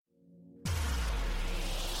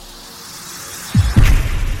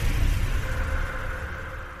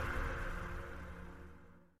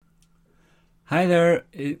Hi there,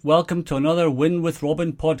 welcome to another Win with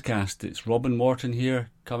Robin podcast. It's Robin Morton here,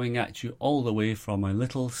 coming at you all the way from a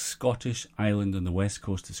little Scottish island on the west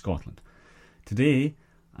coast of Scotland. Today,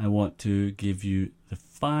 I want to give you the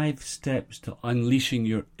 5 steps to unleashing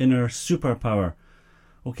your inner superpower.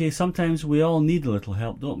 Okay, sometimes we all need a little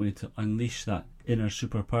help, don't we, to unleash that inner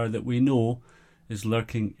superpower that we know is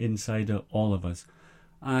lurking inside of all of us.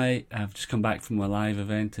 I have just come back from a live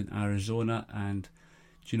event in Arizona, and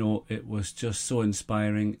you know, it was just so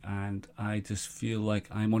inspiring, and I just feel like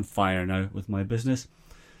I'm on fire now with my business.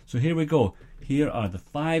 So here we go. Here are the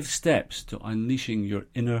 5 steps to unleashing your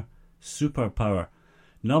inner superpower.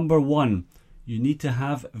 Number 1, you need to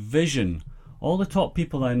have vision. All the top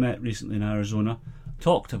people I met recently in Arizona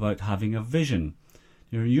talked about having a vision.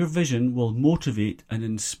 Your vision will motivate and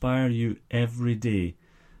inspire you every day.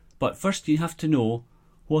 But first you have to know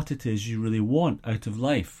what it is you really want out of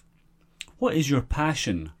life. What is your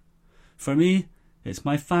passion? For me, it's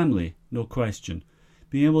my family, no question.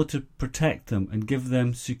 Being able to protect them and give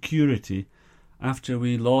them security after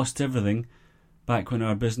we lost everything. Back when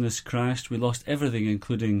our business crashed, we lost everything,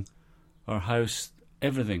 including our house,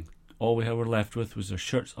 everything. All we were left with was our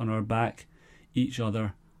shirts on our back, each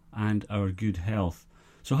other, and our good health.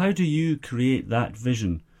 So how do you create that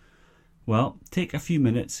vision? Well, take a few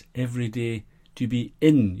minutes every day to be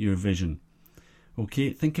in your vision.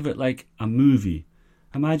 Okay, think of it like a movie.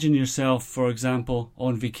 Imagine yourself, for example,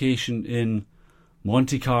 on vacation in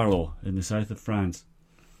Monte Carlo in the south of France.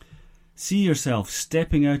 See yourself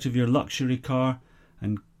stepping out of your luxury car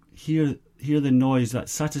and hear the noise, that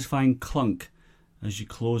satisfying clunk as you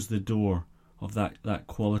close the door of that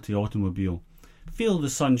quality automobile. Feel the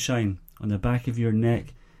sunshine on the back of your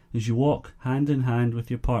neck as you walk hand in hand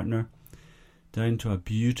with your partner down to a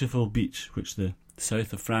beautiful beach which the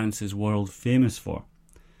south of France is world famous for.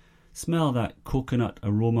 Smell that coconut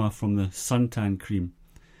aroma from the suntan cream,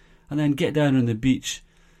 and then get down on the beach,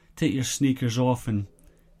 take your sneakers off and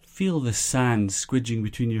feel the sand squidging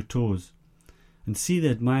between your toes, and see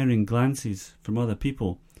the admiring glances from other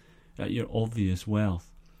people at your obvious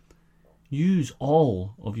wealth. Use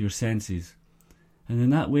all of your senses, and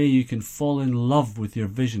in that way you can fall in love with your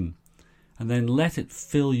vision and then let it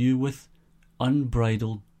fill you with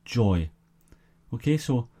unbridled joy. Okay,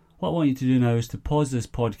 so what I want you to do now is to pause this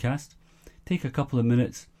podcast, take a couple of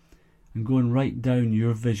minutes and go and write down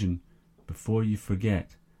your vision before you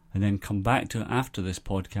forget, and then come back to it after this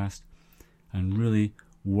podcast and really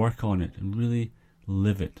work on it and really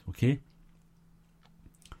live it, okay?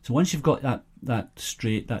 So once you've got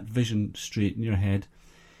that vision straight in your head,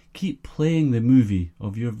 keep playing the movie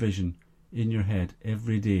of your vision in your head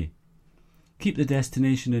every day. Keep the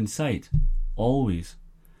destination in sight, always.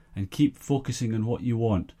 And keep focusing on what you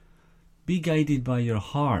want. Be guided by your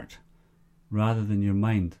heart rather than your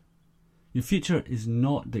mind. Your future is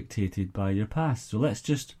not dictated by your past. So let's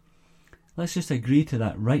just agree to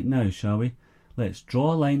that right now, shall we? Let's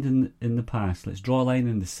draw a line in the past. Let's draw a line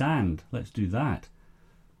in the sand. Let's do that.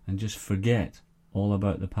 And just forget all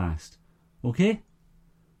about the past. Okay?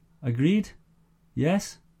 Agreed?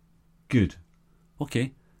 Yes? Good.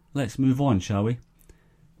 Okay, let's move on, shall we?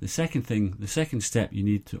 The second step you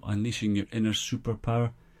need to unleashing your inner superpower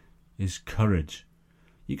is courage.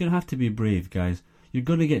 You're going to have to be brave, guys. You're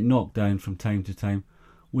going to get knocked down from time to time.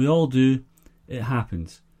 We all do. It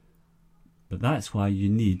happens. But that's why you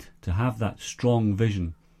need to have that strong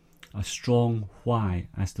vision, a strong why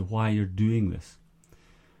as to why you're doing this.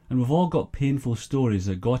 And we've all got painful stories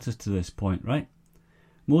that got us to this point, right?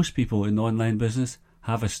 Most people in the online business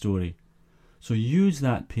have a story. So use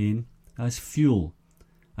that pain as fuel.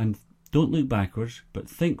 And don't look backwards, but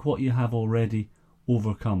think what you have already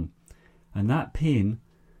overcome. And that pain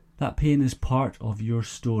is part of your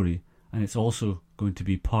story, and it's also going to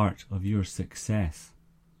be part of your success.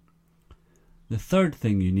 The third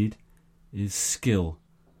thing you need is skill.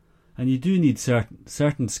 And you do need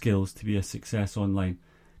certain skills to be a success online.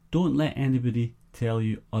 Don't let anybody tell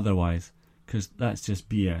you otherwise, because that's just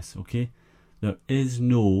BS, okay? There is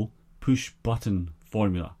no push button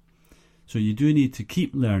formula. So you do need to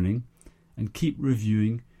keep learning and keep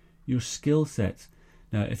reviewing your skill sets.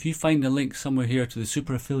 Now, if you find a link somewhere here to the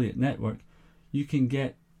Super Affiliate Network, you can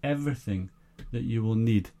get everything that you will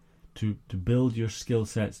need to build your skill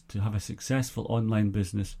sets to have a successful online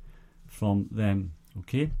business from them.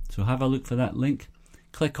 Okay, so have a look for that link,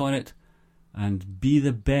 click on it, and be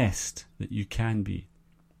the best that you can be.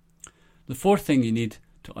 The fourth thing you need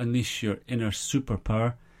to unleash your inner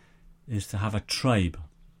superpower is to have a tribe.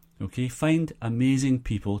 Okay, find amazing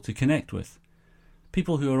people to connect with.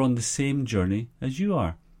 People who are on the same journey as you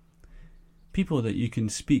are. People that you can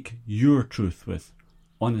speak your truth with,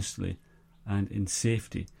 honestly, and in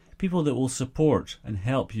safety. People that will support and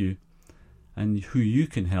help you and who you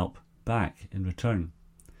can help back in return.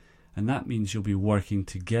 And that means you'll be working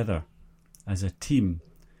together as a team,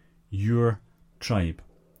 your tribe.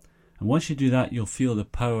 And once you do that, you'll feel the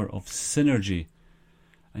power of synergy,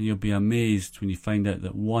 and you'll be amazed when you find out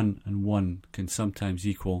that 1 and 1 can sometimes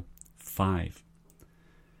equal 5.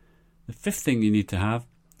 The fifth thing you need to have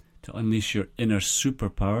to unleash your inner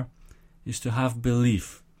superpower is to have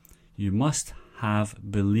belief. You must have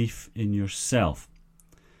belief in yourself.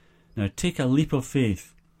 Now take a leap of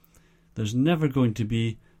faith. There's never going to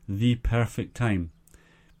be the perfect time.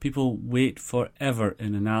 People wait forever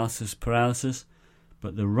in analysis paralysis,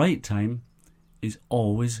 but the right time is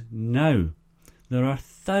always now. There are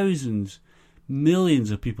thousands, millions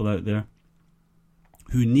of people out there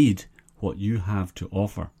who need what you have to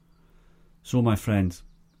offer. So my friends,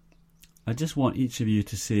 I just want each of you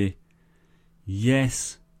to say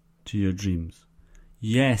yes to your dreams,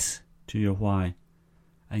 yes to your why,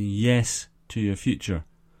 and yes to your future.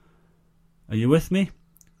 Are you with me?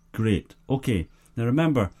 Great. Okay, now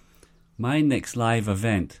remember, my next live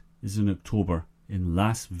event is in October in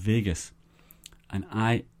Las Vegas, and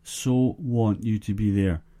I so want you to be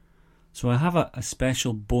there. So I have a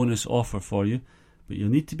special bonus offer for you, but you'll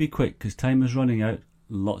need to be quick because time is running out.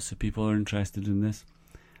 Lots of people are interested in this.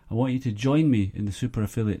 I want you to join me in the Super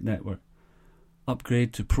Affiliate Network.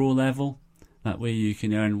 Upgrade to pro level, that way you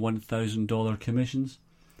can earn $1,000 commissions,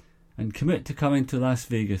 and commit to coming to Las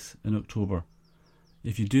Vegas in October.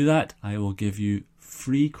 If you do that, I will give you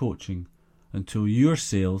free coaching until your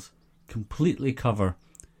sales completely cover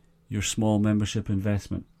your small membership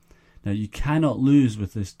investment. Now you cannot lose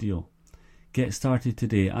with this deal. Get started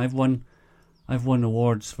today. I've won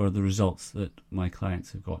awards for the results that my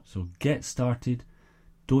clients have got. So get started.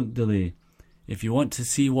 Don't delay. If you want to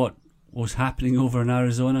see what was happening over in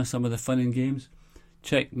Arizona, some of the fun and games,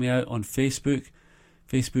 check me out on Facebook,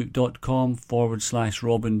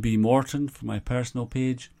 facebook.com/Robin B. Morton for my personal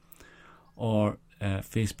page, or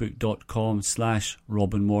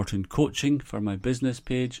facebook.com/Robin Morton Coaching for my business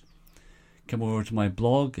page. Come over to my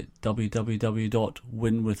blog at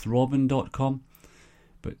www.winwithrobin.com.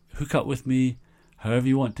 But hook up with me however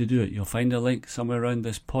you want to do it. You'll find a link somewhere around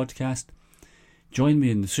this podcast. Join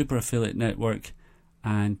me in the Super Affiliate Network,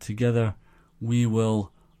 and together we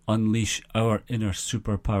will unleash our inner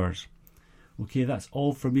superpowers. Okay, that's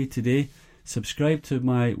all for me today. Subscribe to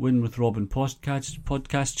my Win with Robin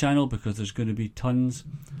podcast channel, because there's going to be tons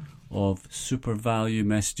of super value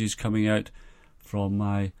messages coming out from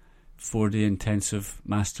my 4-day intensive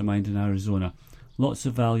mastermind in Arizona. Lots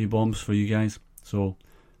of value bombs for you guys. So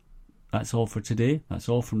that's all for today. That's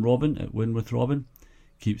all from Robin at Win with Robin.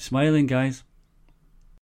 Keep smiling, guys.